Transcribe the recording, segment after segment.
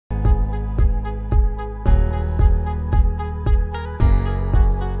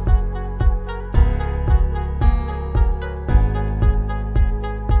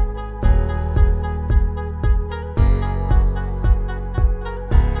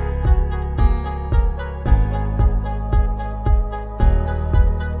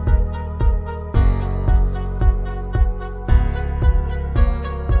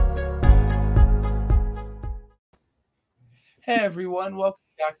everyone. Welcome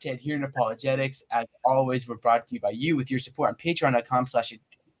back to Adherent Apologetics. As always, we're brought to you by you with your support on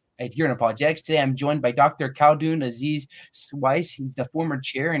patreon.com/Adherent Apologetics. Today, I'm joined by Dr. Khaldoun Aziz Sweis. He's the former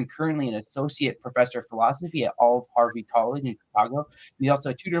chair and currently an associate professor of philosophy at Olive Harvey College in Chicago. He's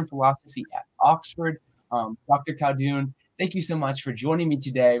also a tutor in philosophy at Oxford. Dr. Khaldoun, thank you so much for joining me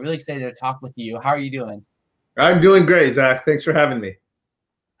today. Really excited to talk with you. How are you doing? I'm doing great, Zach. Thanks for having me.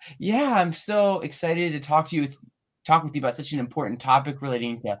 Yeah, I'm so excited to talk with you about such an important topic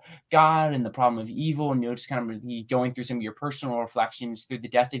relating to God and the problem of evil, and just kind of be going through some of your personal reflections through the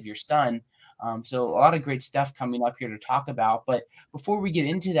death of your son. So a lot of great stuff coming up here to talk about. But before we get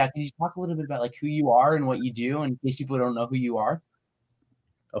into that, can you talk a little bit about like who you are and what you do, in case people don't know who you are?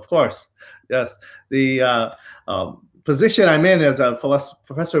 Of course, yes. The position I'm in as a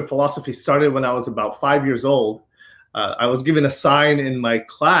professor of philosophy started when I was about 5 years old. I was given a sign in my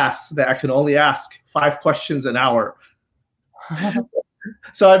class that I can only ask 5 questions an hour.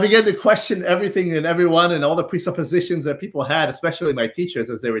 So I began to question everything and everyone and all the presuppositions that people had, especially my teachers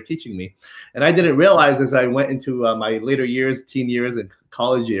as they were teaching me. And I didn't realize as I went into my later years, teen years and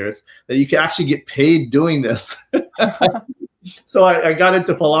college years, that you can actually get paid doing this. So I got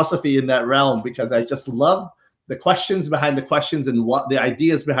into philosophy in that realm because I just love the questions behind the questions and what the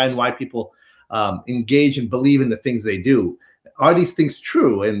ideas behind why people engage and believe in the things they do. Are these things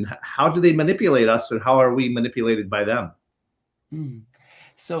true, and how do they manipulate us, and how are we manipulated by them?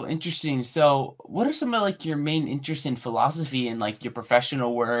 So interesting. So what are some of like your main interests in philosophy and like your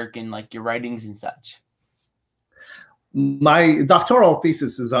professional work and like your writings and such? My doctoral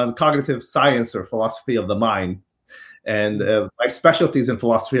thesis is on cognitive science or philosophy of the mind. And my specialty is in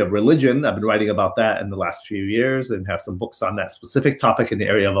philosophy of religion. I've been writing about that in the last few years and have some books on that specific topic in the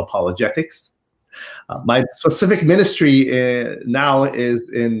area of apologetics. My specific ministry now is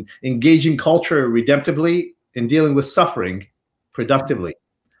in engaging culture redemptively and dealing with suffering productively,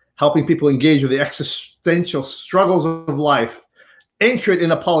 helping people engage with the existential struggles of life, anchored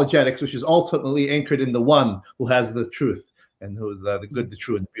in apologetics, which is ultimately anchored in the one who has the truth and who is the good, the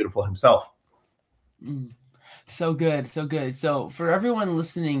true, and the beautiful himself. So good, so good. So for everyone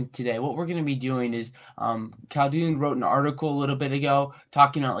listening today, what we're going to be doing is Khaldoun wrote an article a little bit ago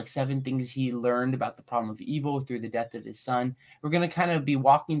talking about like 7 things he learned about the problem of evil through the death of his son. We're going to kind of be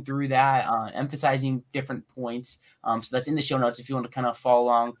walking through that, emphasizing different points. So that's in the show notes if you want to kind of follow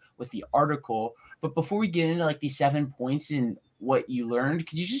along with the article. But before we get into like these 7 points and what you learned,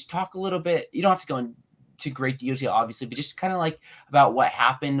 could you just talk a little bit? You don't have to go into great detail, obviously, but just kind of like about what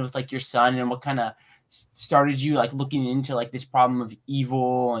happened with like your son and what kind of started you like looking into like this problem of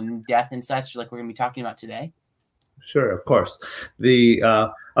evil and death and such, like we're gonna be talking about today? Sure, of course.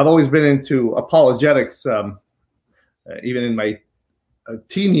 I've always been into apologetics, even in my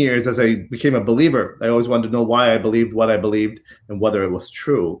teen years as I became a believer. I always wanted to know why I believed what I believed and whether it was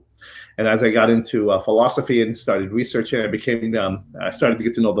true. And as I got into philosophy and started researching, I started to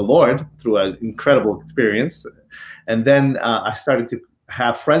get to know the Lord through an incredible experience. And then I started to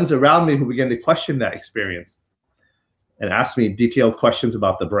have friends around me who began to question that experience and ask me detailed questions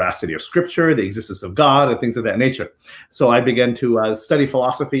about the veracity of scripture, the existence of God, and things of that nature. So I began to study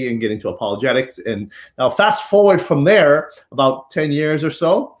philosophy and get into apologetics. And now fast forward from there, about 10 years or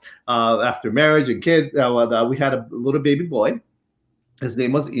so, after marriage and kids, we had a little baby boy. His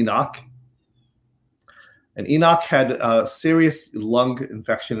name was Enoch. And Enoch had a serious lung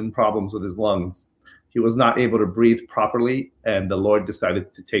infection and problems with his lungs. He was not able to breathe properly, and the Lord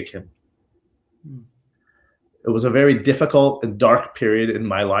decided to take him. It was a very difficult and dark period in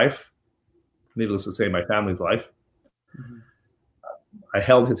my life, needless to say, my family's life. I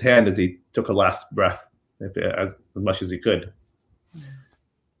held his hand as he took a last breath, as much as he could.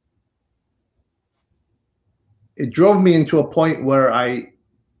 It drove me into a point where I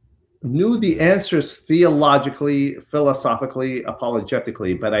knew the answers theologically, philosophically,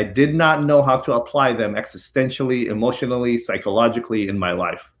 apologetically, but I did not know how to apply them existentially, emotionally, psychologically in my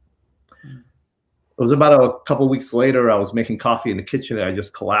life. It was about a couple weeks later, I was making coffee in the kitchen and I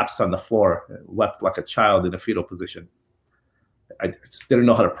just collapsed on the floor and wept like a child in a fetal position. I just didn't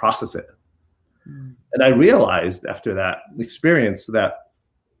know how to process it. And I realized after that experience that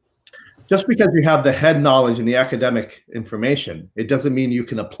just because you have the head knowledge and the academic information, it doesn't mean you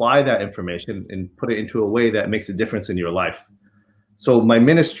can apply that information and put it into a way that makes a difference in your life. So my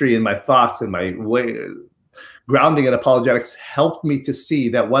ministry and my thoughts and my way grounding in apologetics helped me to see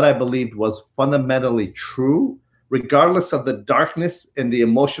that what I believed was fundamentally true, regardless of the darkness and the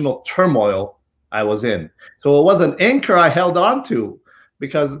emotional turmoil I was in. So it was an anchor I held on to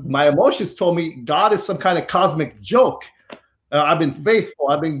because my emotions told me God is some kind of cosmic joke. I've been faithful.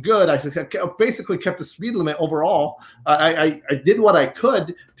 I've been good. I basically kept the speed limit overall. I did what I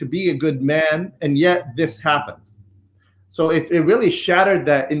could to be a good man, and yet this happens. So it really shattered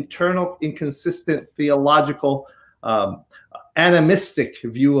that internal, inconsistent, theological, animistic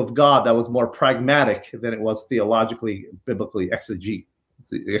view of God that was more pragmatic than it was theologically, biblically,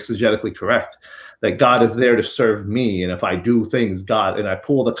 exegetically correct. That God is there to serve me, and if I do things, and I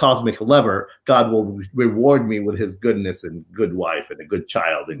pull the cosmic lever, God will reward me with his goodness and good wife and a good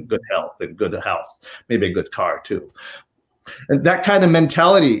child and good health and good house, maybe a good car too. And that kind of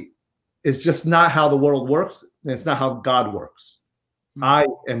mentality is just not how the world works, and it's not how God works. I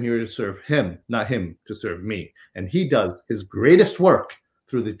am here to serve him, not him to serve me. And he does his greatest work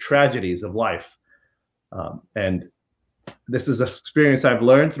through the tragedies of life. And this is an experience I've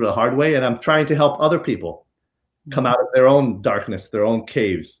learned through the hard way, and I'm trying to help other people come out of their own darkness, their own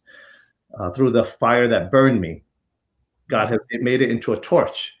caves, through the fire that burned me. God has made it into a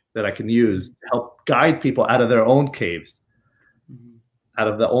torch that I can use to help guide people out of their own caves, out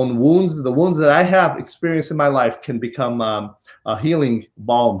of their own wounds. The wounds that I have experienced in my life can become a healing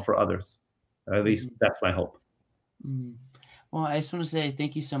balm for others. At least that's my hope. Well, I just want to say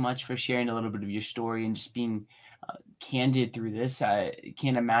thank you so much for sharing a little bit of your story and just being candid through this. I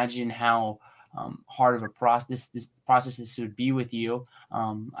can't imagine how hard of a process this would be with you.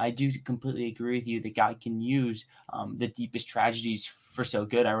 I do completely agree with you that God can use the deepest tragedies for so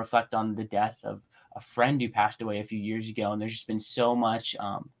good. I reflect on the death of a friend who passed away a few years ago, and there's just been so much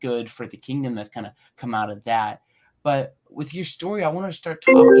good for the kingdom that's kind of come out of that. But with your story, I want to start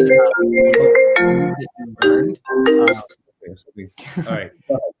talking about that you learned. All right.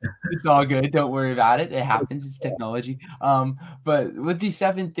 It's all good. Don't worry about it. It happens. It's technology. But with these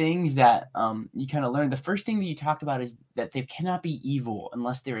 7 things that you kind of learned, the first thing that you talk about is that they cannot be evil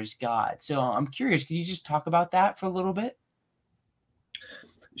unless there is God. So I'm curious, could you just talk about that for a little bit?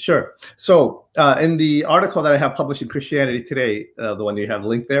 Sure. So in the article that I have published in Christianity Today, the one you have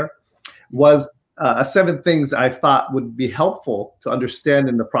linked there, was 7 things I thought would be helpful to understand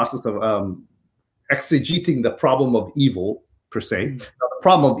in the process of exegeting the problem of evil, per se. Now, the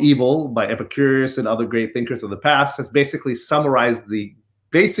problem of evil by Epicurus and other great thinkers of the past has basically summarized the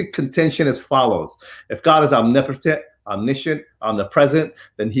basic contention as follows. If God is omnipotent, omniscient, omnipresent,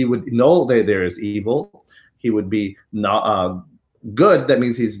 then he would know that there is evil. He would be not good. That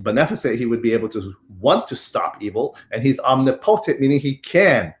means he's beneficent. He would be able to want to stop evil. And he's omnipotent, meaning he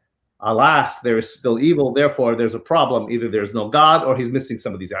can. Alas, there is still evil. Therefore, there's a problem. Either there's no God or he's missing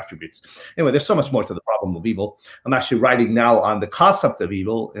some of these attributes. Anyway, there's so much more to the problem of evil. I'm actually writing now on the concept of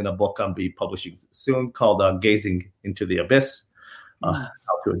evil in a book I'll be publishing soon called Gazing into the Abyss, how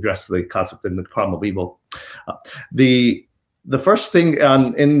to address the concept and the problem of evil. The first thing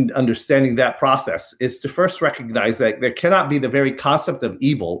in understanding that process is to first recognize that there cannot be the very concept of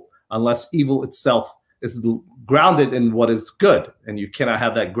evil unless evil itself is grounded in what is good. And you cannot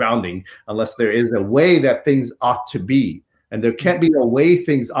have that grounding unless there is a way that things ought to be. And there can't be a way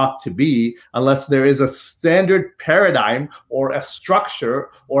things ought to be unless there is a standard paradigm or a structure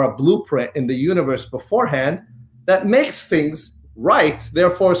or a blueprint in the universe beforehand that makes things right.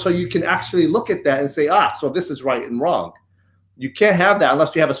 Therefore, so you can actually look at that and say, so this is right and wrong. You can't have that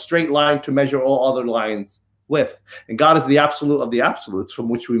unless you have a straight line to measure all other lines with. And God is the absolute of the absolutes from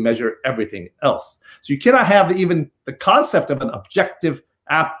which we measure everything else. So you cannot have even the concept of an objective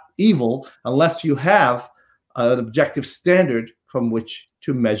evil unless you have an objective standard from which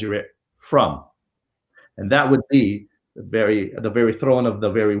to measure it from. And that would be the very throne of the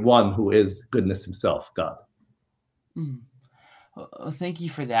very one who is goodness himself, God. Well, thank you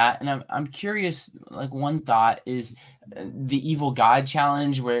for that. And I'm curious, like one thought is the evil God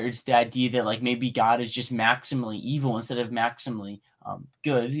challenge, where it's the idea that like maybe God is just maximally evil instead of maximally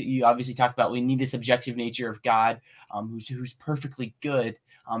good. You obviously talk about we need this objective nature of God, who's perfectly good,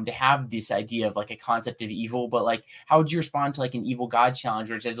 to have this idea of like a concept of evil. But like, how would you respond to like an evil God challenge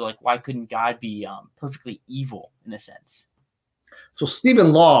where it says like, why couldn't God be perfectly evil in a sense? So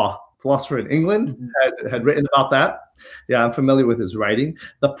Stephen Law, philosopher in England, had written about that. Yeah, I'm familiar with his writing.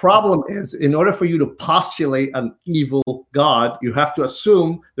 The problem is, in order for you to postulate an evil God, you have to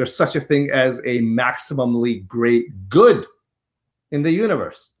assume there's such a thing as a maximally great good in the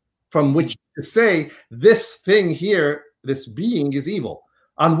universe, from which to say this thing here, this being is evil.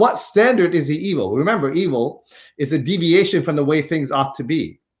 On what standard is he evil? Remember, evil is a deviation from the way things ought to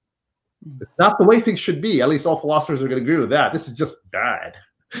be. It's not the way things should be. At least all philosophers are going to agree with that. This is just bad.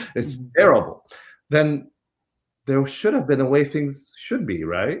 It's terrible. Then there should have been a way things should be,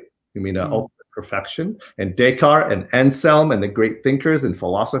 right? You mean ultimate perfection. And Descartes and Anselm and the great thinkers in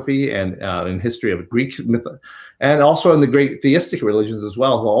philosophy and in history of Greek myth, and also in the great theistic religions as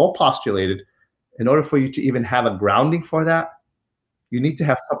well, who all postulated, in order for you to even have a grounding for that, you need to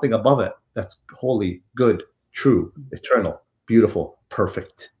have something above it that's holy, good, true, eternal, beautiful,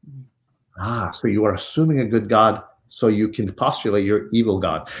 perfect. So you are assuming a good God so you can postulate your evil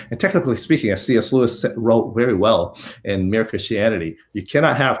God. And technically speaking, as C.S. Lewis wrote very well in Mere Christianity, you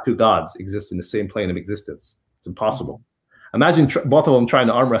cannot have two gods exist in the same plane of existence. It's impossible. Imagine both of them trying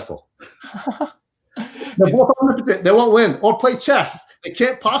to arm wrestle. They won't win. Or play chess. They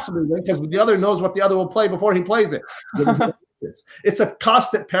can't possibly win because the other knows what the other will play before he plays it. It's a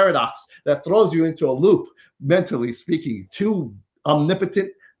constant paradox that throws you into a loop, mentally speaking. Two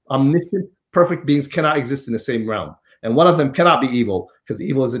omnipotent, omniscient, perfect beings cannot exist in the same realm. And one of them cannot be evil, because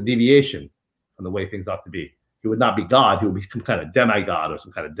evil is a deviation from the way things ought to be. He would not be God. He would be some kind of demigod or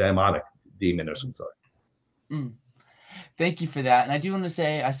some kind of demonic demon or some sort. Thank you for that. And I do want to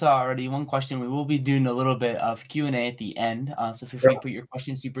say, I saw already one question. We will be doing a little bit of Q&A at the end. So feel free to put your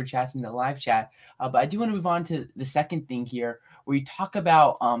questions, super chats in the live chat. But I do want to move on to the second thing here, where you talk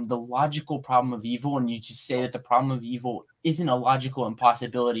about the logical problem of evil. And you just say that the problem of evil isn't a logical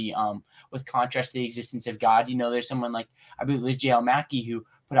impossibility with contrast to the existence of God. You know, there's someone like, I believe it was J.L. Mackie, who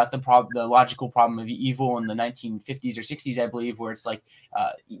put out the logical problem of evil in the 1950s or 60s, I believe, where it's like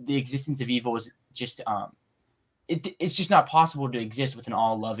the existence of evil is just it's just not possible to exist with an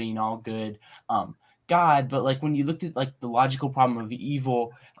all-loving, all-good God. But like when you looked at like the logical problem of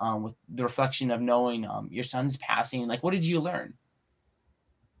evil with the reflection of knowing your son's passing, like what did you learn?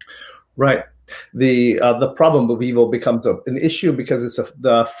 Right. The problem of evil becomes an issue because it's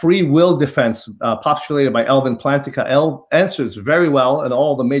the free will defense postulated by Alvin Plantinga. Answers very well, and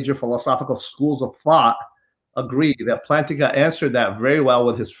all the major philosophical schools of thought agree that Plantinga answered that very well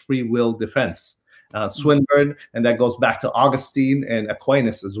with his free will defense. Swinburne, and that goes back to Augustine and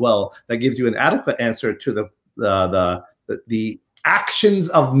Aquinas as well. That gives you an adequate answer to the actions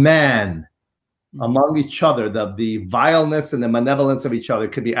of man among each other. The vileness and the malevolence of each other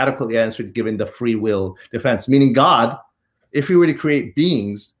could be adequately answered given the free will defense. Meaning God, if he were to create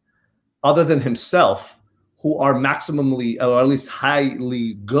beings other than himself who are maximally or at least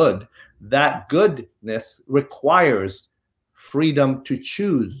highly good, that goodness requires freedom to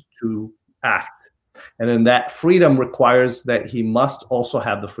choose to act. And then that freedom requires that he must also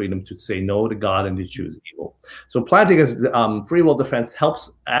have the freedom to say no to God and to choose evil. So Plantinga's free will defense helps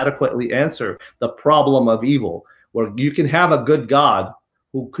adequately answer the problem of evil, where you can have a good God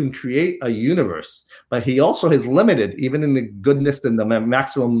who can create a universe, but he also is limited, even in the goodness and the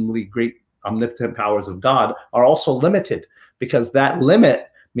maximally great omnipotent powers of God are also limited, because that limit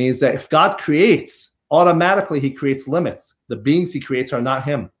means that if God creates, automatically he creates limits. The beings he creates are not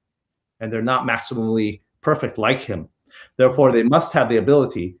him, and they're not maximally perfect like him. Therefore, they must have the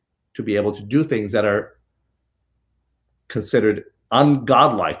ability to be able to do things that are considered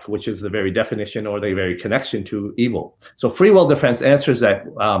ungodlike, which is the very definition or the very connection to evil. So free will defense answers that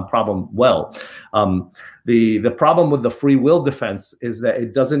problem well. The problem with the free will defense is that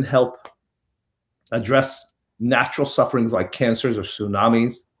it doesn't help address natural sufferings like cancers or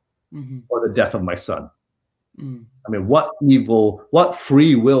tsunamis or the death of my son. I mean, what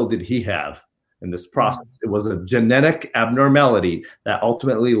free will did he have in this process? It was a genetic abnormality that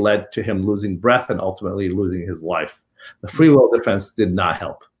ultimately led to him losing breath and ultimately losing his life. The free will defense did not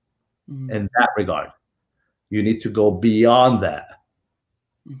help in that regard. You need to go beyond that.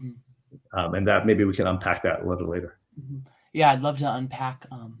 And that maybe we can unpack that a little later. Yeah, I'd love to unpack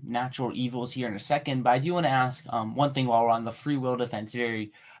natural evils here in a second, but I do want to ask one thing while we're on the free will defense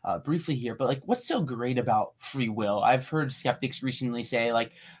very briefly here. But like, what's so great about free will? I've heard skeptics recently say,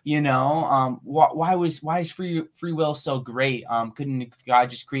 like, you know, why is free will so great? Couldn't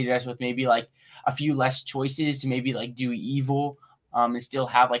God just create us with maybe like a few less choices to maybe like do evil and still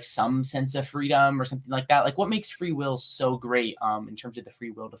have like some sense of freedom or something like that? Like, what makes free will so great in terms of the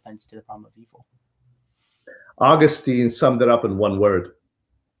free will defense to the problem of evil? Augustine summed it up in one word: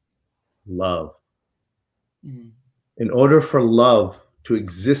 love. In order for love to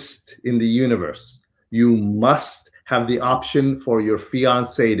exist in the universe, you must have the option for your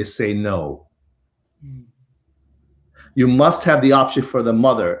fiance to say no. You must have the option for the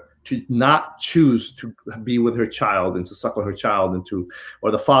mother to not choose to be with her child and to suckle her child,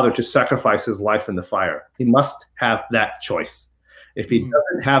 or the father to sacrifice his life in the fire. He must have that choice. If he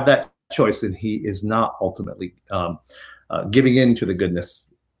doesn't have that choice, then he is not ultimately giving in to the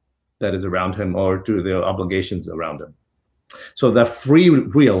goodness that is around him or to the obligations around him. So the free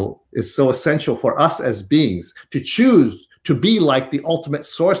will is so essential for us as beings to choose to be like the ultimate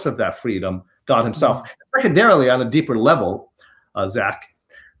source of that freedom, God himself. Secondarily, on a deeper level, Zach,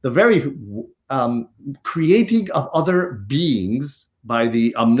 the very creating of other beings by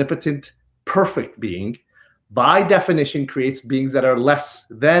the omnipotent, perfect being, by definition, creates beings that are less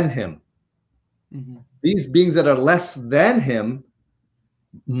than him. These beings that are less than him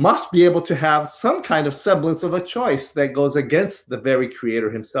must be able to have some kind of semblance of a choice that goes against the very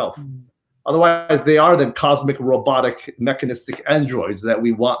creator himself. Otherwise, they are the cosmic, robotic, mechanistic androids that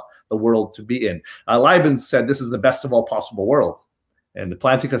we want the world to be in. Leibniz said this is the best of all possible worlds. And the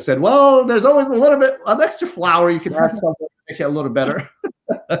Plantinga said, well, there's always a little bit, an extra flower you can add something to make it a little better.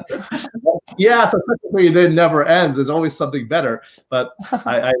 Yeah, so technically it never ends. There's always something better. But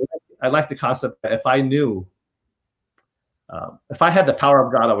I like the concept that if I knew, if I had the power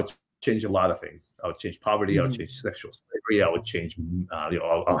of God, I would change a lot of things. I would change poverty. I would change sexual slavery. I would change,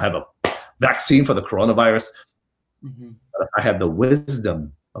 I'll have a vaccine for the coronavirus. But if I had the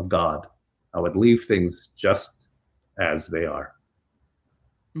wisdom of God, I would leave things just as they are.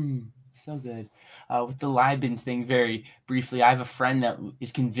 So good. With the Leibniz thing, very briefly, I have a friend that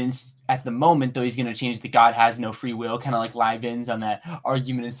is convinced at the moment, though, he's going to change that God has no free will, kind of like Leibniz on that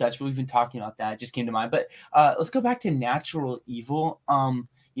argument and such. But we've been talking about that. It just came to mind. But let's go back to natural evil.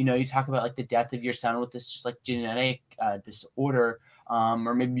 You talk about like the death of your son with this just like genetic disorder.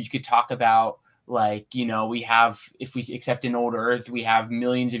 Or maybe you could talk about like, we have, if we accept an old earth, we have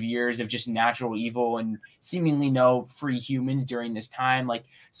millions of years of just natural evil and seemingly no free humans during this time. Like,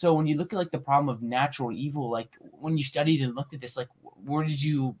 so when you look at like the problem of natural evil, like when you studied and looked at this, like where did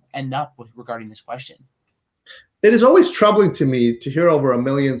you end up with regarding this question? It is always troubling to me to hear over 1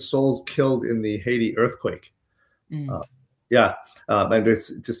 million souls killed in the Haiti earthquake. And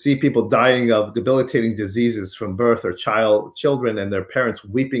to see people dying of debilitating diseases from birth, or children and their parents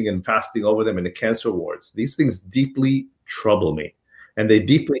weeping and fasting over them in the cancer wards. These things deeply trouble me, and they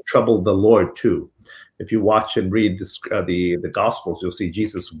deeply trouble the Lord too. If you watch and read the Gospels, you'll see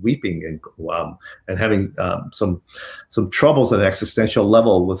Jesus weeping and having some troubles at an existential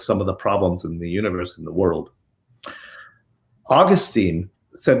level with some of the problems in the universe and the world. Augustine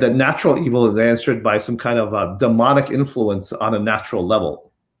said that natural evil is answered by some kind of demonic influence on a natural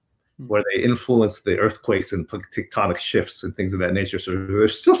level, where they influence the earthquakes and tectonic shifts and things of that nature. So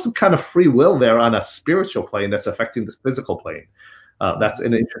there's still some kind of free will there on a spiritual plane that's affecting the physical plane. That's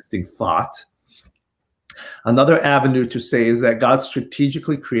an interesting thought. Another avenue to say is that God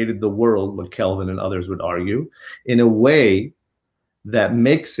strategically created the world, what Kelvin and others would argue, in a way that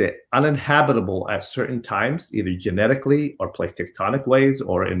makes it uninhabitable at certain times, either genetically or plate tectonic ways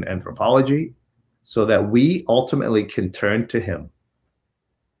or in anthropology, so that we ultimately can turn to him.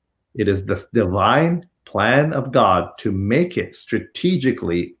 It is the divine plan of God to make it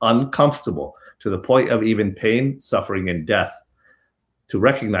strategically uncomfortable to the point of even pain, suffering, and death, to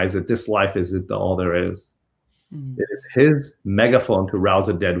recognize that this life isn't all there is. It is his megaphone to rouse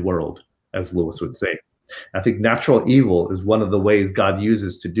a dead world, as Lewis would say. I think natural evil is one of the ways God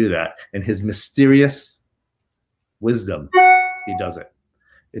uses to do that. In his mysterious wisdom, he does it.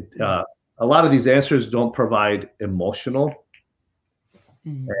 A lot of these answers don't provide emotional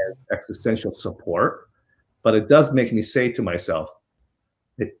and existential support, but it does make me say to myself,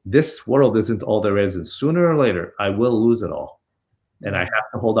 this world isn't all there is, and sooner or later, I will lose it all. And I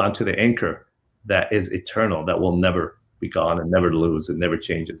have to hold on to the anchor that is eternal, that will never be gone and never lose and never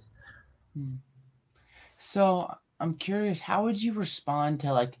changes. So I'm curious, how would you respond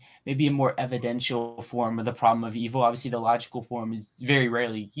to like maybe a more evidential form of the problem of evil? Obviously, the logical form is very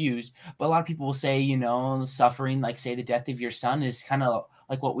rarely used, but a lot of people will say, suffering, like say the death of your son, is kind of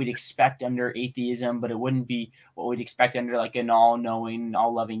like what we'd expect under atheism, but it wouldn't be what we'd expect under like an all-knowing,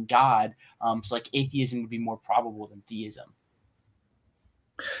 all-loving God. So like atheism would be more probable than theism.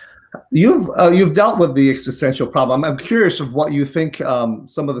 You've dealt with the existential problem. I'm curious of what you think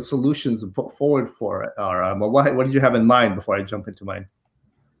some of the solutions put forward for it are. What did you have in mind before I jump into mine?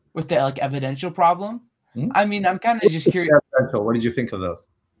 With the like evidential problem? I mean, I'm kind of just curious. What did you think of those?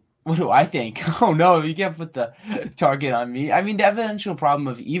 What do I think? Oh no, you can't put the target on me. I mean, the evidential problem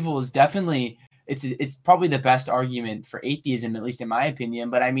of evil is definitely it's probably the best argument for atheism, at least in my opinion.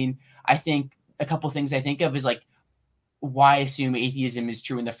 But I mean, I think a couple things I think of is like, why assume atheism is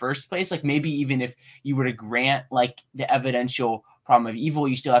true in the first place? Like maybe even if you were to grant like the evidential problem of evil,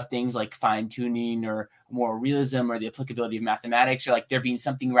 you still have things like fine tuning or moral realism or the applicability of mathematics, or like there being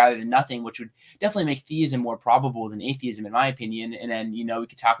something rather than nothing, which would definitely make theism more probable than atheism, in my opinion. And then, we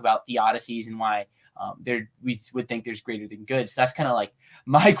could talk about theodicies and why we would think there's greater than good. So that's kind of like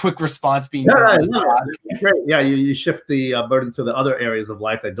my quick response being great. Yeah, you shift the burden to the other areas of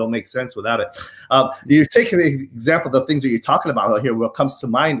life that don't make sense without it. You take the example of the things that you're talking about here. What comes to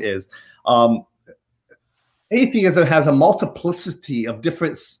mind is Atheism has a multiplicity of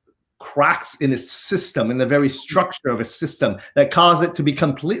different cracks in its system, in the very structure of its system, that cause it to be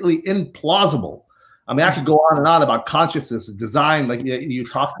completely implausible. I mean, I could go on and on about consciousness, design, like you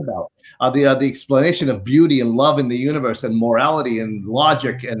talked about, the explanation of beauty and love in the universe, and morality and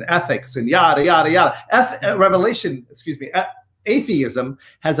logic and ethics and yada yada yada. Atheism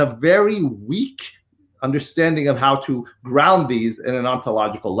has a very weak understanding of how to ground these in an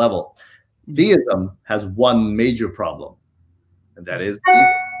ontological level. Theism has one major problem, and that is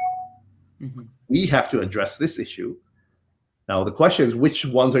evil. We have to address this issue. Now, the question is, which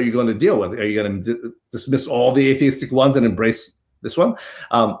ones are you going to deal with? Are you going to dismiss all the atheistic ones and embrace this one?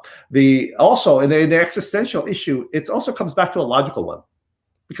 Also, in the existential issue, it also comes back to a logical one,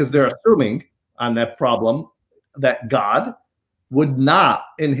 because they're assuming on that problem that God would not,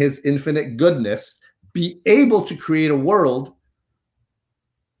 in his infinite goodness, be able to create a world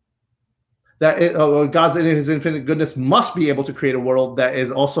that God's in his infinite goodness must be able to create a world that is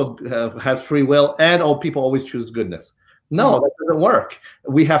also has free will, and people always choose goodness. No, that doesn't work.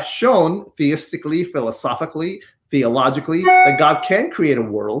 We have shown theistically, philosophically, theologically, that God can create a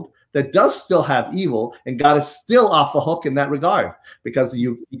world that does still have evil, and God is still off the hook in that regard, because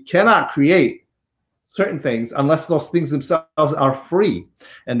you cannot create certain things unless those things themselves are free.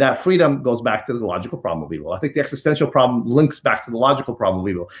 And that freedom goes back to the logical problem of evil. I think the existential problem links back to the logical problem of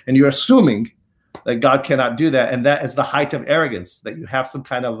evil. And you're assuming that God cannot do that, and that is the height of arrogance, that you have some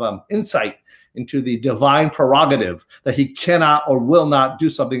kind of insight into the divine prerogative that he cannot or will not do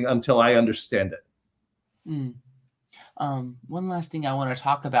something until I understand it. One last thing I want to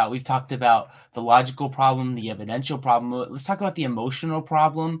talk about. We've talked about the logical problem, the evidential problem. Let's talk about the emotional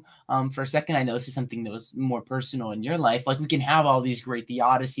problem for a second. I know this is something that was more personal in your life. Like, we can have all these great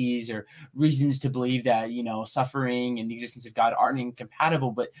theodicies or reasons to believe that, suffering and the existence of God aren't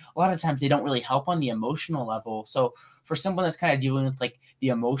incompatible, but a lot of times they don't really help on the emotional level. So for someone that's kind of dealing with like the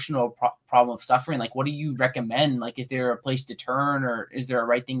emotional problem of suffering, like, what do you recommend? Like, is there a place to turn, or is there a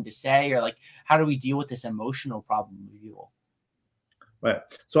right thing to say, or like, how do we deal with this emotional problem of evil? Right.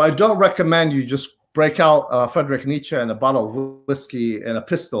 So I don't recommend you just break out Friedrich Nietzsche and a bottle of whiskey and a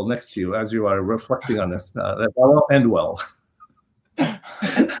pistol next to you as you are reflecting on this. That won't end well.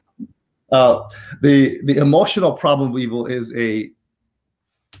 The emotional problem of evil is an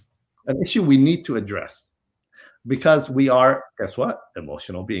issue we need to address, because we are, guess what?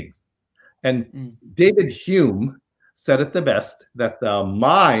 Emotional beings. And David Hume said it the best, that the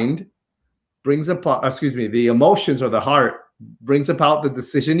mind brings about, the emotions or the heart brings about the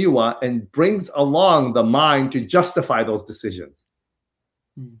decision you want, and brings along the mind to justify those decisions.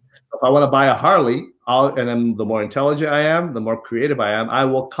 If I want to buy a Harley, and the more intelligent I am, the more creative I am, I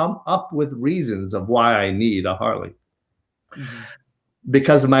will come up with reasons of why I need a Harley,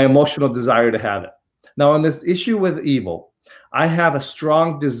 because of my emotional desire to have it. Now, on this issue with evil, I have a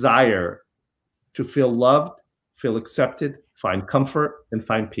strong desire to feel loved, feel accepted, find comfort, and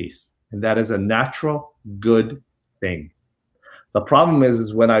find peace. And that is a natural, good thing. The problem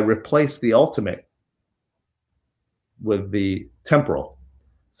is when I replace the ultimate with the temporal,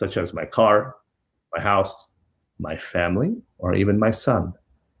 such as my car, my house, my family, or even my son.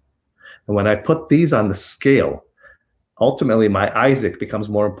 And when I put these on the scale, ultimately my Isaac becomes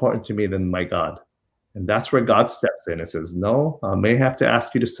more important to me than my God. And that's where God steps in and says, no, I may have to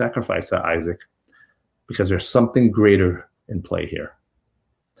ask you to sacrifice that Isaac, because there's something greater in play here.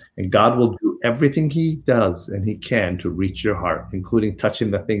 And God will do everything he does and he can to reach your heart, including touching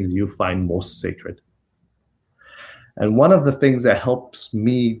the things you find most sacred. And one of the things that helps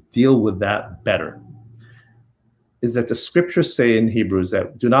me deal with that better is that the scriptures say in Hebrews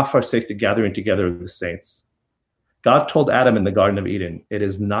that do not forsake the gathering together of the saints. God told Adam in the Garden of Eden, it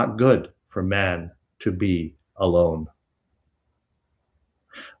is not good for man to be alone.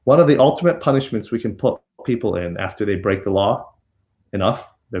 One of the ultimate punishments we can put people in after they break the law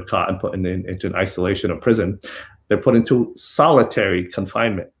enough, they're caught and put into an isolation or prison, they're put into solitary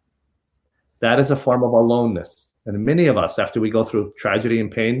confinement. That is a form of aloneness. And many of us, after we go through tragedy and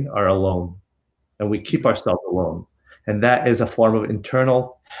pain, are alone. And we keep ourselves alone. And that is a form of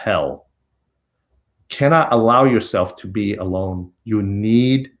internal hell. Cannot allow yourself to be alone. You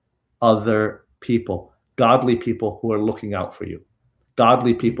need other people, godly people who are looking out for you,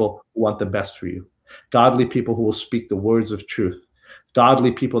 godly people who want the best for you, godly people who will speak the words of truth,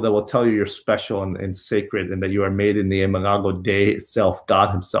 godly people that will tell you you're special and sacred, and that you are made in the Imago Dei itself.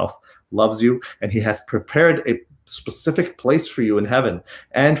 God himself loves you, and he has prepared a specific place for you in heaven,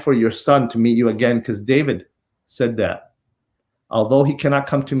 and for your son to meet you again, because David said that, although he cannot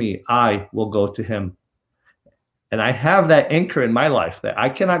come to me, I will go to him. And I have that anchor in my life that I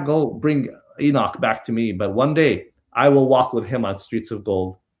cannot go bring Enoch back to me, but one day I will walk with him on streets of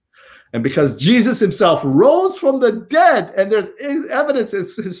gold. And because Jesus himself rose from the dead, and there's evidence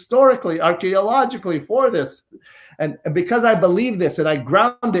historically, archaeologically for this, and because I believe this and I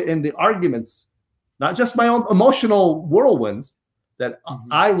ground it in the arguments, not just my own emotional whirlwinds, that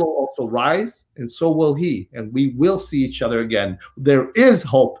I will also rise, and so will he, and we will see each other again. There is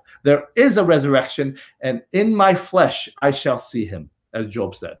hope. There is a resurrection, and in my flesh I shall see him, as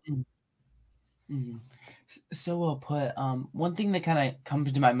Job said. So well put. One thing that kind of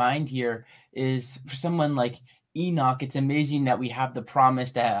comes to my mind here is for someone like Enoch, it's amazing that we have the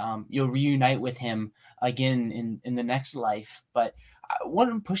promise that you'll reunite with him again in the next life. But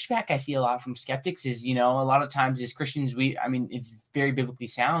one pushback I see a lot from skeptics is, a lot of times as Christians, it's very biblically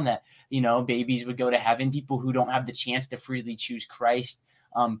sound that, babies would go to heaven, people who don't have the chance to freely choose Christ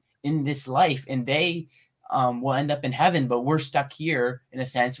in this life, and they will end up in heaven, but we're stuck here in a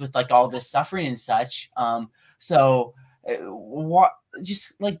sense with like all this suffering and such. What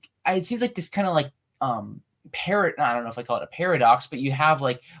just like, it seems like this kind of like, I don't know if I call it a paradox, but you have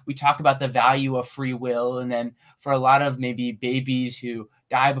like, we talk about the value of free will. And then for a lot of maybe babies who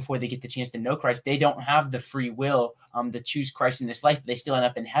die before they get the chance to know Christ, they don't have the free will to choose Christ in this life, but they still end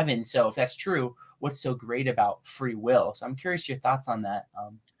up in heaven. So if that's true, what's so great about free will? So I'm curious your thoughts on that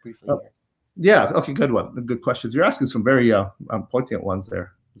briefly here. Yeah. Okay. Good one. Good questions. You're asking some very poignant ones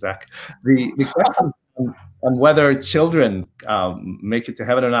there, Zach. The question on whether children make it to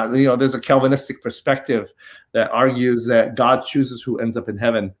heaven or not. There's a Calvinistic perspective that argues that God chooses who ends up in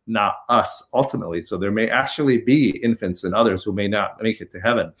heaven, not us ultimately. So there may actually be infants and others who may not make it to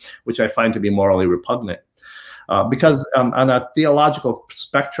heaven, which I find to be morally repugnant. Because on a theological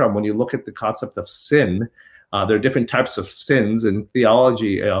spectrum, when you look at the concept of sin, there are different types of sins, and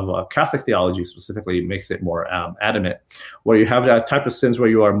theology of Catholic theology specifically makes it more adamant, where you have that type of sins where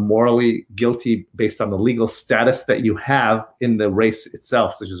you are morally guilty based on the legal status that you have in the race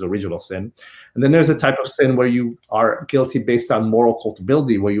itself, such as original sin. And then there's a type of sin where you are guilty based on moral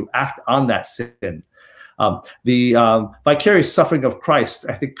culpability, where you act on that sin. The vicarious suffering of Christ,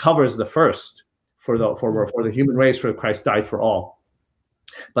 I think, covers the first for the human race, where Christ died for all.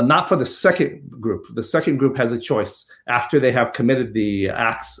 But not for the second group. The second group has a choice after they have committed the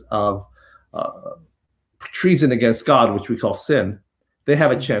acts of treason against God, which we call sin. They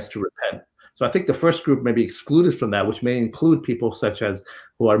have a chance to repent. So I think the first group may be excluded from that, which may include people such as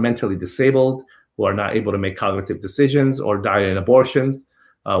who are mentally disabled, who are not able to make cognitive decisions, or die in abortions,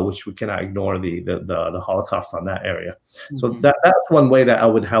 which we cannot ignore the Holocaust on that area. So that's one way that I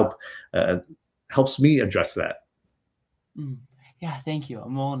would helps me address that. Yeah, thank you. A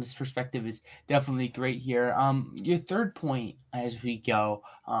Molinist perspective is definitely great here. Your third point as we go,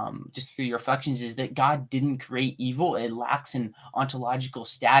 just through your reflections, is that God didn't create evil. It lacks an ontological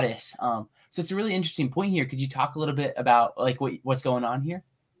status. So it's a really interesting point here. Could you talk a little bit about like what's going on here?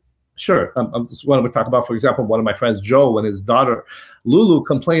 Sure. Just wanted to talk about, for example, one of my friends, Joe, when his daughter, Lulu,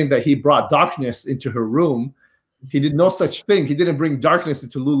 complained that he brought darkness into her room. He did no such thing. He didn't bring darkness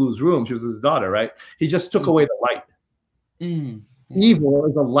into Lulu's room. She was his daughter, right? He just took away the light. Evil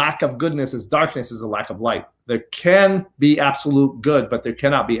is a lack of goodness, as darkness is a lack of light. There can be absolute good, but there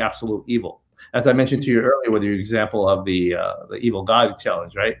cannot be absolute evil. As I mentioned to you earlier with your example of the evil God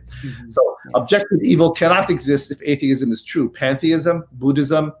challenge, right? So objective evil cannot exist if atheism is true. Pantheism,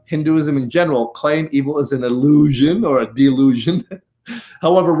 Buddhism, Hinduism in general claim evil is an illusion or a delusion.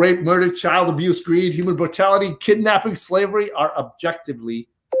 However, rape, murder, child abuse, greed, human brutality, kidnapping, slavery are objectively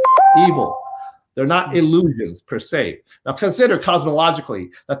evil. They're not illusions per se. Now consider cosmologically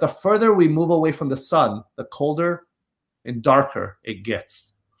that the further we move away from the sun, the colder and darker it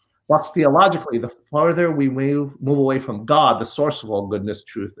gets. Whilst theologically, the farther we move away from God, the source of all goodness,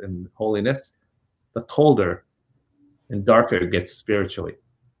 truth, and holiness, the colder and darker it gets spiritually.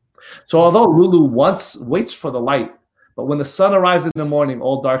 So although Lulu once waits for the light, but when the sun arrives in the morning,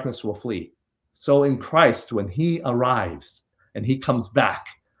 all darkness will flee. So in Christ, when he arrives and he comes back,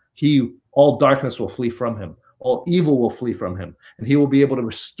 all darkness will flee from him. All evil will flee from him. And he will be able to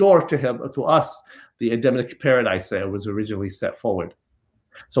restore to us, the Edenic paradise that was originally set forward.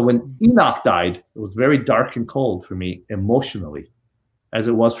 So when Enoch died, it was very dark and cold for me emotionally, as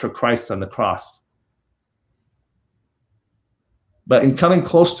it was for Christ on the cross. But in coming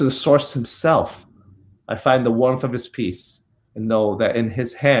close to the source himself, I find the warmth of his peace and know that in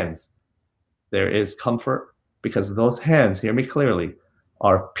his hands there is comfort, because those hands, hear me clearly,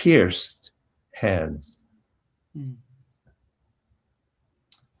 are pierced hands.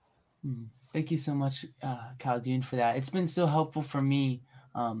 Thank you so much, Khaldun, for that. It's been so helpful for me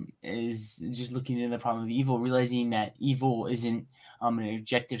is just looking into the problem of evil, realizing that evil isn't in an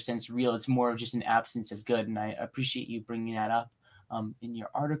objective sense real. It's more of just an absence of good. And I appreciate you bringing that up in your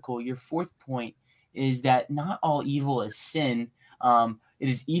article. Your fourth point is that not all evil is sin. It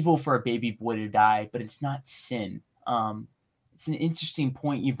is evil for a baby boy to die, but it's not sin. It's an interesting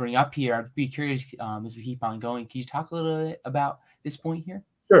point you bring up here. I'd be curious as we keep on going. Can you talk a little bit about this point here?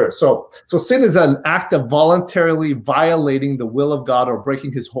 Sure. So sin is an act of voluntarily violating the will of God or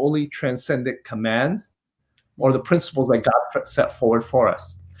breaking his holy transcendent commands or the principles that God set forward for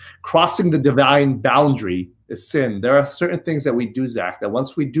us. Crossing the divine boundary is sin. There are certain things that we do, Zach, that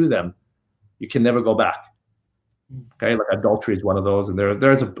once we do them, you can never go back. Okay, like adultery is one of those, and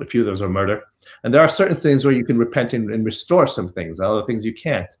there's a few of those are murder. And there are certain things where you can repent and restore some things, other things you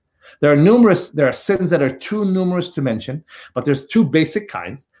can't. There are sins that are too numerous to mention, but there's two basic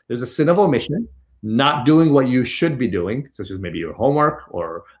kinds. There's a sin of omission, not doing what you should be doing, such as maybe your homework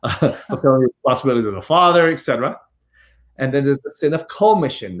or fulfilling responsibilities of the father, etc. And then there's the sin of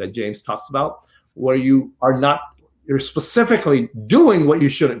commission that James talks about, where you're specifically doing what you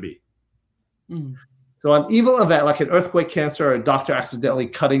shouldn't be. So an evil event like an earthquake, cancer, or a doctor accidentally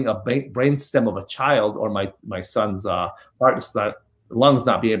cutting a brain stem of a child, or my son's lungs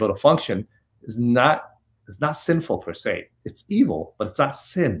not being able to function, is not sinful per se. It's evil, but it's not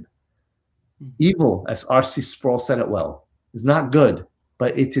sin. Evil, as R.C. Sproul said it well, is not good,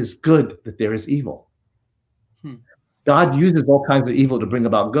 but it is good that there is evil. God uses all kinds of evil to bring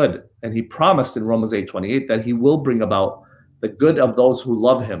about good, and he promised in Romans 8:28 that he will bring about the good of those who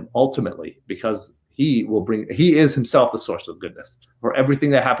love him ultimately, because he is himself the source of goodness. For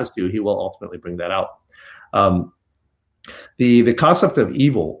everything that happens to you, he will ultimately bring that out. The concept of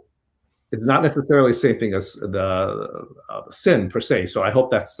evil is not necessarily the same thing as the sin per se. So I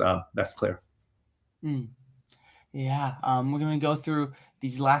hope that's clear. Yeah, we're going to go through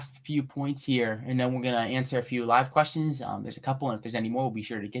these last few points here, and then we're going to answer a few live questions. There's a couple, and if there's any more, we'll be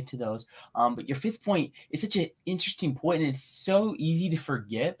sure to get to those. But your fifth point is such an interesting point, and it's so easy to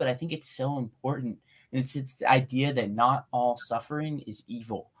forget, but I think it's so important. And it's the idea that not all suffering is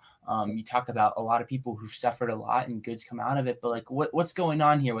evil. You talk about a lot of people who've suffered a lot and goods come out of it, but like what's going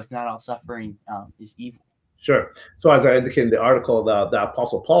on here with not all suffering is evil? Sure. So as I indicated in the article, the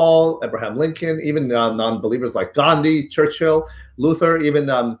Apostle Paul, Abraham Lincoln, even non-believers like Gandhi, Churchill, Luther,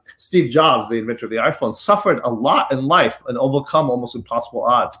 even Steve Jobs, the inventor of the iPhone, suffered a lot in life and overcome almost impossible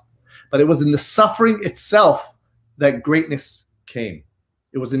odds. But it was in the suffering itself that greatness came.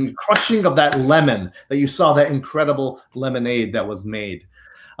 It was in the crushing of that lemon that you saw that incredible lemonade that was made.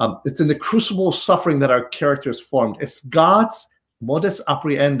 It's in the crucible of suffering that our character is formed. It's God's modus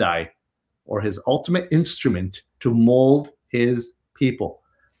operandi, or his ultimate instrument to mold his people.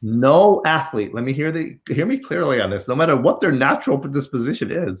 No athlete, let me hear me clearly on this, no matter what their natural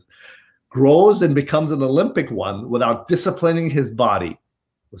disposition is, grows and becomes an Olympic one without disciplining his body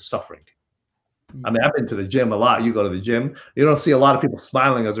with suffering. I mean, I've been to the gym a lot. You go to the gym, you don't see a lot of people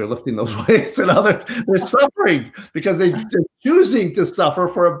smiling as they're lifting those weights, and they're suffering because they're choosing to suffer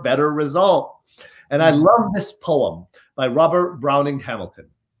for a better result. And I love this poem by Robert Browning Hamilton,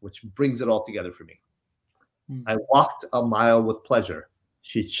 which brings it all together for me. I walked a mile with pleasure.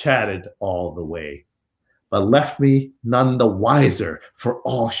 She chatted all the way, but left me none the wiser for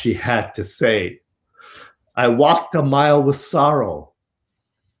all she had to say. I walked a mile with sorrow,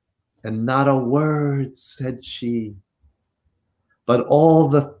 and not a word said she, but all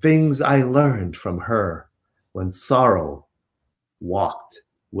the things I learned from her when sorrow walked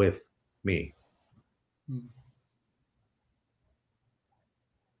with me.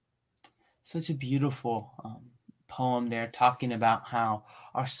 Such a beautiful poem there, talking about how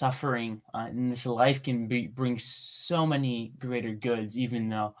our suffering in this life can bring so many greater goods, even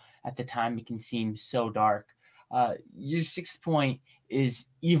though at the time it can seem so dark. Your sixth point is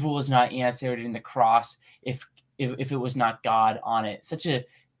evil is not answered in the cross if it was not God on it. Such a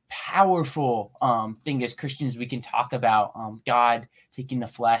powerful thing as Christians we can talk about God taking the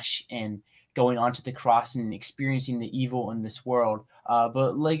flesh and going onto the cross and experiencing the evil in this world.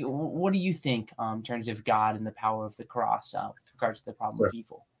 But like, what do you think in terms of God and the power of the cross with regards to the problem of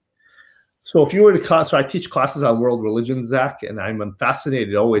evil? So if you were to so I teach classes on world religions, Zach, and I'm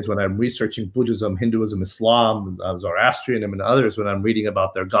fascinated always when I'm researching Buddhism, Hinduism, Islam, Zoroastrianism, and others, when I'm reading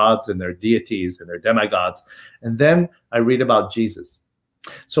about their gods and their deities and their demigods. And then I read about Jesus.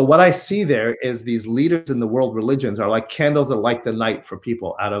 So what I see there is these leaders in the world religions are like candles that light the night for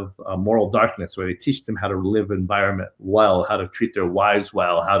people out of moral darkness, where they teach them how to live environment well, how to treat their wives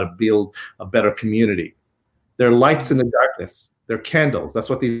well, how to build a better community. They're lights in the darkness. They're candles. That's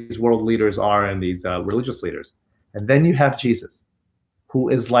what these world leaders are and these religious leaders. And then you have Jesus, who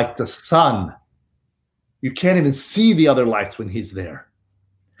is like the sun. You can't even see the other lights when he's there.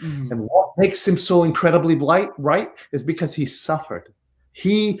 And what makes him so incredibly bright is because he suffered.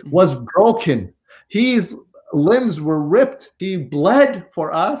 He was broken. His limbs were ripped. He bled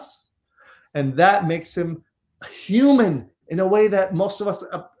for us. And that makes him human in a way that most of us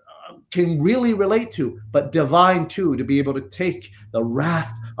can really relate to, but divine too, to be able to take the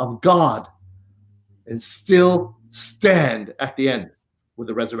wrath of God and still stand at the end with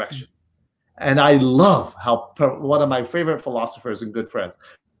the resurrection. And I love how one of my favorite philosophers and good friends,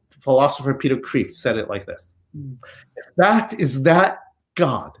 philosopher Peter Kreeft, said it like this. If that is that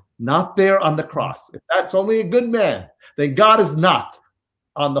God, not there on the cross, if that's only a good man, then God is not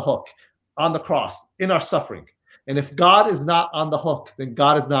on the hook, on the cross, in our suffering. And if God is not on the hook, then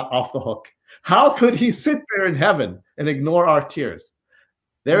God is not off the hook. How could he sit there in heaven and ignore our tears?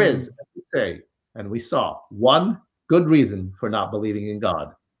 There is, as we say, and we saw, one good reason for not believing in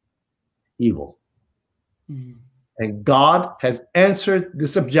God: evil. And God has answered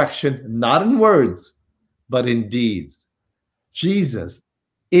this objection not in words, but in deeds. Jesus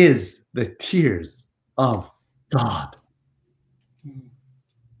is the tears of God.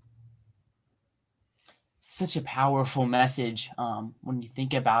 Such a powerful message. When you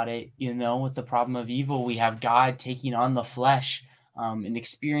think about it, with the problem of evil, we have God taking on the flesh and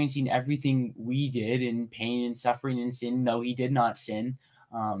experiencing everything we did in pain and suffering and sin, though he did not sin.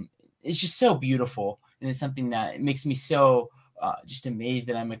 It's just so beautiful. And it's something that makes me so just amazed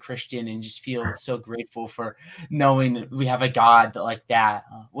that I'm a Christian, and just feel so grateful for knowing that we have a God like that.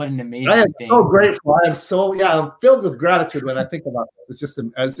 What an amazing thing. So grateful. I'm filled with gratitude when I think about this.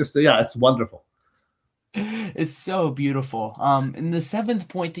 It's wonderful. It's so beautiful. And the seventh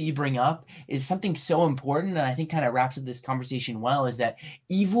point that you bring up is something so important, and I think kind of wraps up this conversation well, is that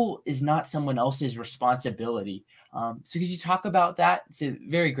evil is not someone else's responsibility. So could you talk about that? It's a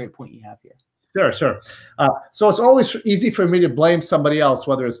very great point you have here. Sure. So it's always easy for me to blame somebody else,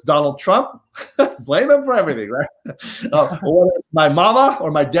 whether it's Donald Trump, blame him for everything, right? Or whether it's my mama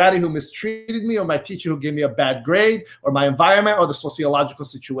or my daddy who mistreated me, or my teacher who gave me a bad grade, or my environment, or the sociological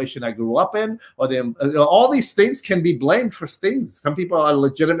situation I grew up in, or all these things can be blamed for things. Some people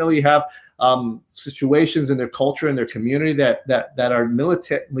legitimately have situations in their culture, in their community that are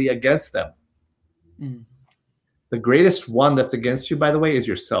militantly against them. The greatest one that's against you, by the way, is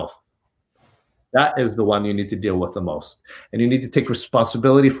yourself. That is the one you need to deal with the most. And you need to take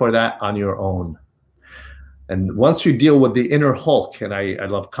responsibility for that on your own. And once you deal with the inner Hulk, and I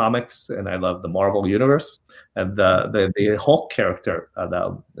love comics, and I love the Marvel universe, and the Hulk character,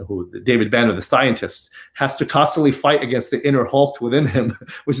 who David Banner, the scientist, has to constantly fight against the inner Hulk within him,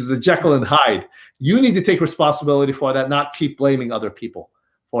 which is the Jekyll and Hyde. You need to take responsibility for that, not keep blaming other people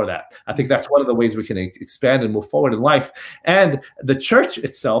for that. I think that's one of the ways we can expand and move forward in life. And the church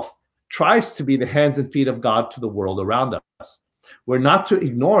itself tries to be the hands and feet of God to the world around us. We're not to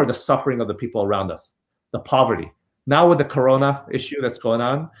ignore the suffering of the people around us, the poverty. Now with the corona issue that's going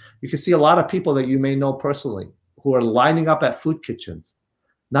on, you can see a lot of people that you may know personally who are lining up at food kitchens.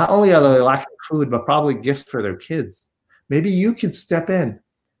 Not only are they lacking food, but probably gifts for their kids. Maybe you can step in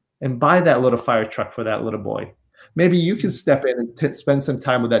and buy that little fire truck for that little boy. Maybe you can step in and spend some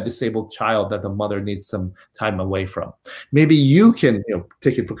time with that disabled child that the mother needs some time away from. Maybe you can,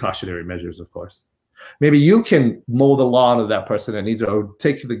 take precautionary measures, of course. Maybe you can mow the lawn of that person that needs it, or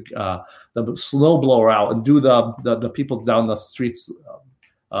take the snow blower out and do the people down the streets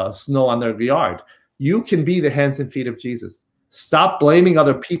snow on their yard. You can be the hands and feet of Jesus. Stop blaming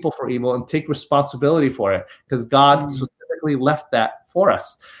other people for evil and take responsibility for it, because God specifically left that for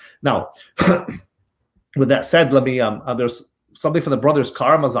us. Now, with that said, let me, there's something from the Brothers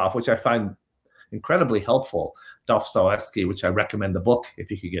Karamazov, which I find incredibly helpful. Dostoevsky, which I recommend the book if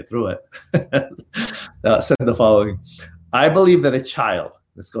you could get through it, said the following: I believe that a child,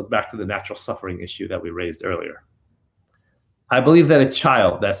 this goes back to the natural suffering issue that we raised earlier. I believe that a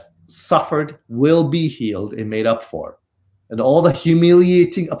child that's suffered will be healed and made up for, and all the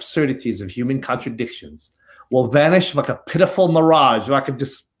humiliating absurdities of human contradictions will vanish like a pitiful mirage, like a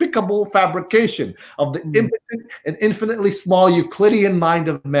despicable fabrication of the impotent and infinitely small Euclidean mind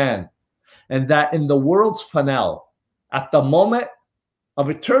of man. And that in the world's finale, at the moment of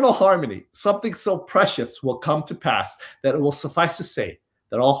eternal harmony, something so precious will come to pass that it will suffice to say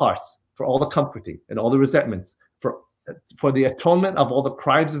that all hearts, for all the comforting and all the resentments, for the atonement of all the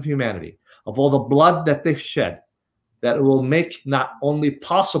crimes of humanity, of all the blood that they've shed, that it will make not only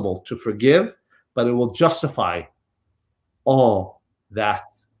possible to forgive, but it will justify all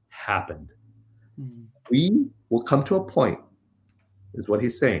that's happened. We will come to a point, is what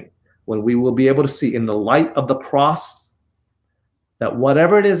he's saying, when we will be able to see in the light of the cross that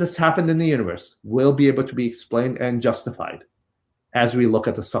whatever it is that's happened in the universe will be able to be explained and justified as we look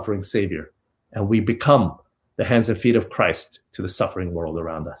at the suffering Savior and we become the hands and feet of Christ to the suffering world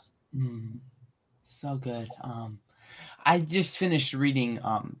around us. So good. I just finished reading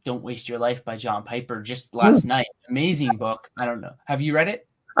Don't Waste Your Life by John Piper just last night. Amazing book. I don't know. Have you read it?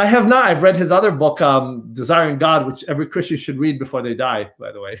 I have not. I've read his other book, Desiring God, which every Christian should read before they die,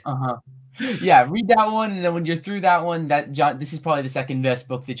 by the way. Yeah, read that one, and then when you're through that one, this is probably the second best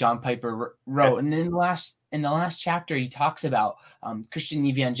book that John Piper wrote. And in the last chapter, he talks about Christian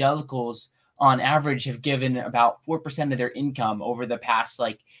evangelicals on average have given about 4% of their income over the past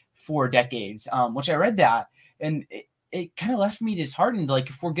 4 decades. Which I read that, and it kind of left me disheartened. Like,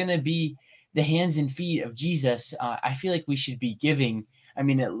 if we're gonna be the hands and feet of Jesus, I feel like we should be giving. I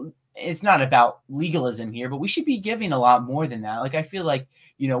mean, it's not about legalism here, but we should be giving a lot more than that. Like, I feel like,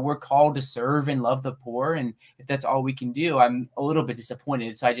 we're called to serve and love the poor. And if that's all we can do, I'm a little bit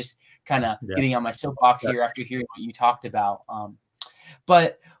disappointed. So I just kind of getting on my soapbox here after hearing what you talked about.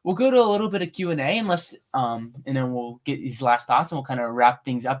 But we'll go to a little bit of Q&A and then we'll get these last thoughts and we'll kind of wrap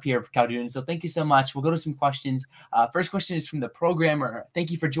things up here for Khaldun. So thank you so much. We'll go to some questions. First question is from the programmer.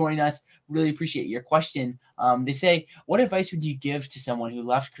 Thank you for joining us. Really appreciate your question. They say, what advice would you give to someone who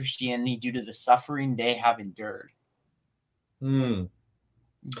left Christianity due to the suffering they have endured? In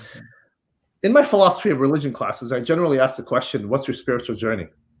my philosophy of religion classes, I generally ask the question, what's your spiritual journey?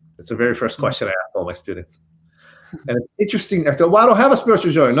 It's the very first question I ask all my students. And it's interesting. I thought, well, I don't have a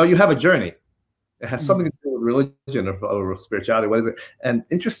spiritual journey. No, you have a journey. It has something to do with religion or spirituality. What is it? And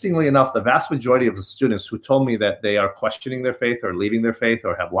interestingly enough, the vast majority of the students who told me that they are questioning their faith or leaving their faith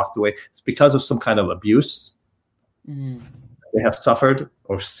or have walked away, it's because of some kind of abuse they have suffered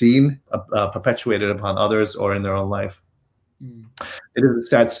or seen perpetuated upon others or in their own life. It is a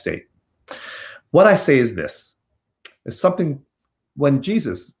sad state. What I say is this. It's something when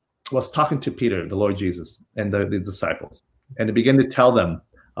Jesus was talking to Peter, the Lord Jesus, and the disciples, and he began to tell them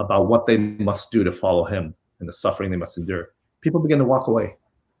about what they must do to follow him and the suffering they must endure. People began to walk away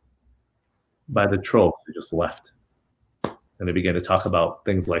by the troves who just left. And they began to talk about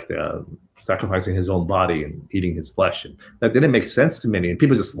things like sacrificing his own body and eating his flesh. And that didn't make sense to many, and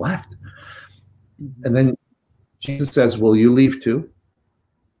people just left. And then Jesus says, will you leave too?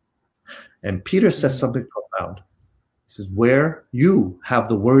 And Peter says something profound. He says, where you have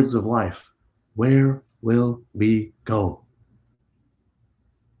the words of life, where will we go?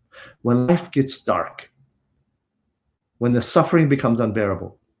 When life gets dark, when the suffering becomes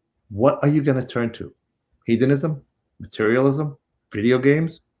unbearable, what are you going to turn to? Hedonism, materialism, video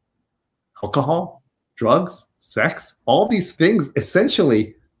games, alcohol, drugs, sex? All these things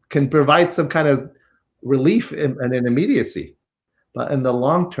essentially can provide some kind of relief and an immediacy. But in the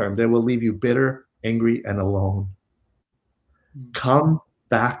long term, they will leave you bitter, angry, and alone. Come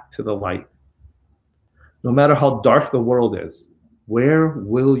back to the light. No matter how dark the world is, where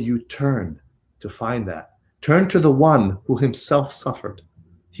will you turn to find that? Turn to the one who himself suffered.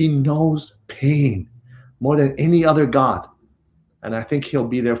 He knows pain more than any other God. And I think he'll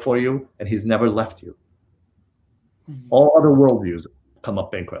be there for you, and he's never left you. All other worldviews come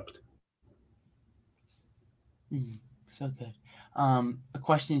up bankrupt. So good. A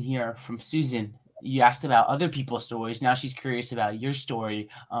question here from Susan. You asked about other people's stories. Now she's curious about your story.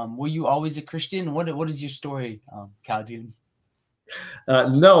 Were you always a Christian? What is your story, Khaldun?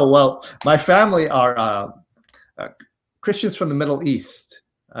 No. Well, my family are Christians from the Middle East.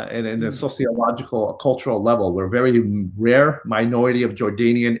 And in a sociological, cultural level, we're a very rare minority of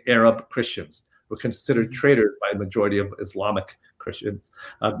Jordanian Arab Christians. We're considered traitors by the majority of Islamic Christians,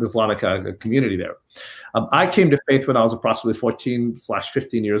 Islamic community there. I came to faith when I was approximately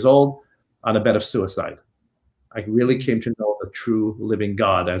 14/15 years old on a bed of suicide. I really came to know the true living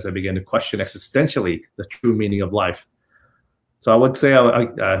God as I began to question existentially the true meaning of life. So I would say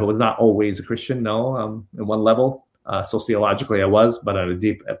I was not always a Christian, no. At one level, sociologically I was, but at a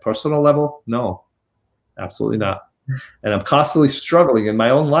deep personal level, no, absolutely not. And I'm constantly struggling in my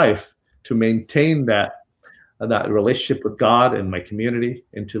own life to maintain that relationship with God and my community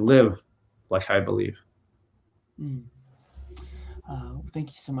and to live like I believe.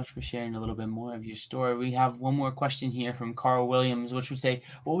 Thank you so much for sharing a little bit more of your story. We have one more question here from Carl Williams, which would say,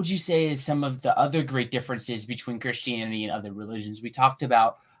 what would you say is some of the other great differences between Christianity and other religions? We talked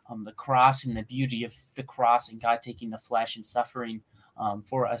about the cross and the beauty of the cross and God taking the flesh and suffering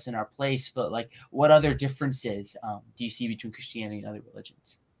for us in our place. But what other differences do you see between Christianity and other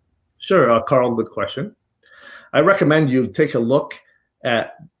religions? Sure, Carl, good question. I recommend you take a look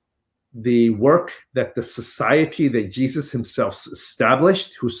at the work that the society that Jesus himself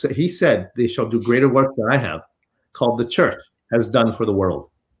established, he said they shall do greater work than I have, called the church. has done for the world.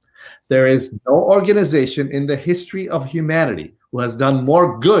 There is no organization in the history of humanity who has done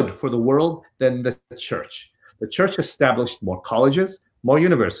more good for the world than the church. The church established more colleges, more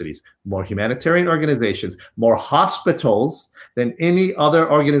universities, more humanitarian organizations, more hospitals than any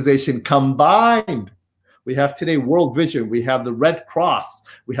other organization combined. We have today World Vision. We have the Red Cross.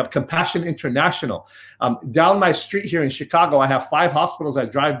 We have Compassion International. Down my street here in Chicago, I have 5 hospitals I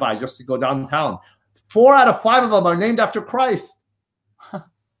drive by just to go downtown. 4 out of 5 of them are named after Christ.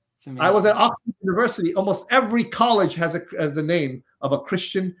 I was at Oxford University. Almost every college has a name of a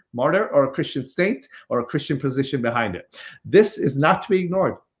Christian martyr or a Christian saint or a Christian position behind it. This is not to be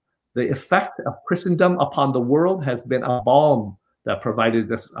ignored. The effect of Christendom upon the world has been a balm that provided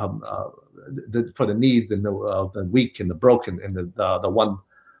this for the needs and the weak and the broken and the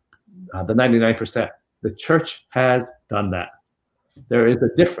 99%. The church has done that. There is a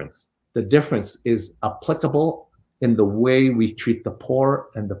difference. The difference is applicable in the way we treat the poor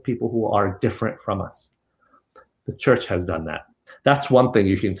and the people who are different from us. The church has done that. That's one thing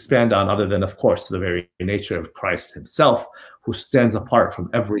you can expand on, other than, of course, the very nature of Christ himself, who stands apart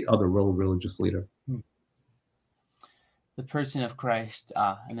from every other religious leader. The person of Christ,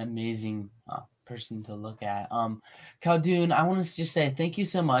 an amazing person to look at. Khaldoun, I want to just say thank you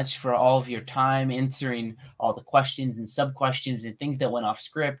so much for all of your time answering all the questions and sub-questions and things that went off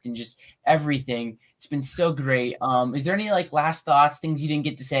script and just everything. It's been so great. Is there any last thoughts, things you didn't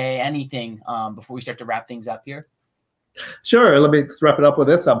get to say, anything before we start to wrap things up here? Sure. Let me wrap it up with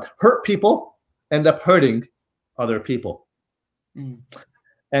this. Hurt people end up hurting other people.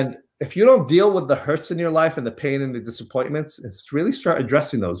 And if you don't deal with the hurts in your life and the pain and the disappointments, it's really start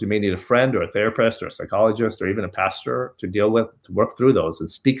addressing those. You may need a friend or a therapist or a psychologist or even a pastor to deal with, to work through those and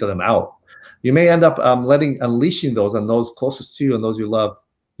speak them out. You may end up unleashing those on those closest to you and those you love.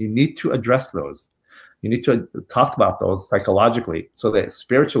 You need to address those. You need to talk about those psychologically so that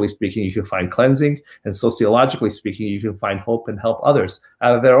spiritually speaking, you can find cleansing, and sociologically speaking, you can find hope and help others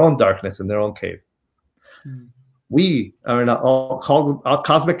out of their own darkness and their own cave. We are in a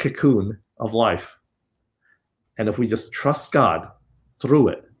cosmic cocoon of life. And if we just trust God through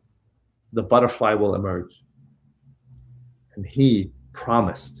it, the butterfly will emerge. And he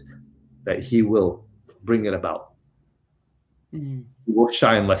promised that he will bring it about. He will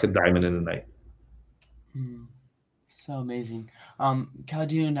shine like a diamond in the night. So amazing.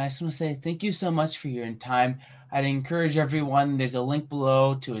 Khaldoun, I just want to say thank you so much for your time. I'd encourage everyone, there's a link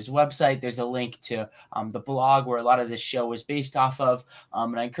below to his website. There's a link to the blog where a lot of this show is based off of.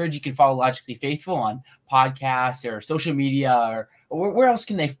 And I encourage you can follow Logically Faithful on podcasts or social media, or where else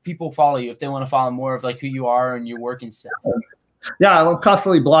can people follow you if they want to follow more of who you are and your work and stuff? Yeah, I'm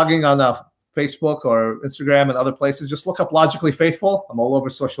constantly blogging on Facebook or Instagram and other places. Just look up Logically Faithful. I'm all over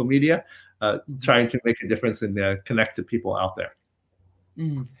social media, trying to make a difference and connect to people out there.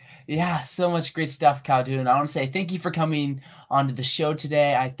 Yeah, so much great stuff, Khaldoun. I want to say thank you for coming onto the show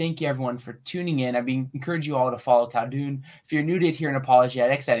today. I thank you, everyone, for tuning in. I encourage you all to follow Khaldoun. If you're new to Here in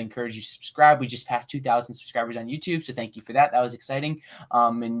Apologetics, I'd encourage you to subscribe. We just passed 2,000 subscribers on YouTube, so thank you for that. That was exciting.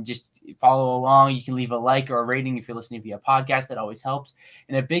 And just follow along. You can leave a like or a rating if you're listening via podcast. That always helps.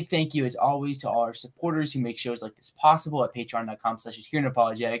 And a big thank you, as always, to all our supporters who make shows like this possible at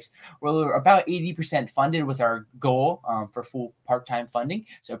patreon.com/HereInApologetics. We're about 80% funded with our goal for full part-time funding.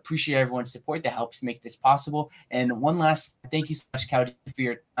 So appreciate everyone's support that helps make this possible. And one last thank you so much, Khaldoun, for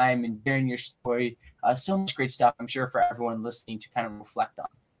your time and sharing your story. So much great stuff, I'm sure, for everyone listening to kind of reflect on.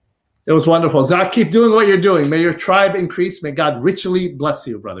 It was wonderful. Zach, keep doing what you're doing. May your tribe increase. May God richly bless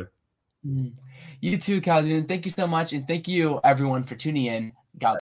you, brother. You too, Khaldoun. Thank you so much. And thank you, everyone, for tuning in.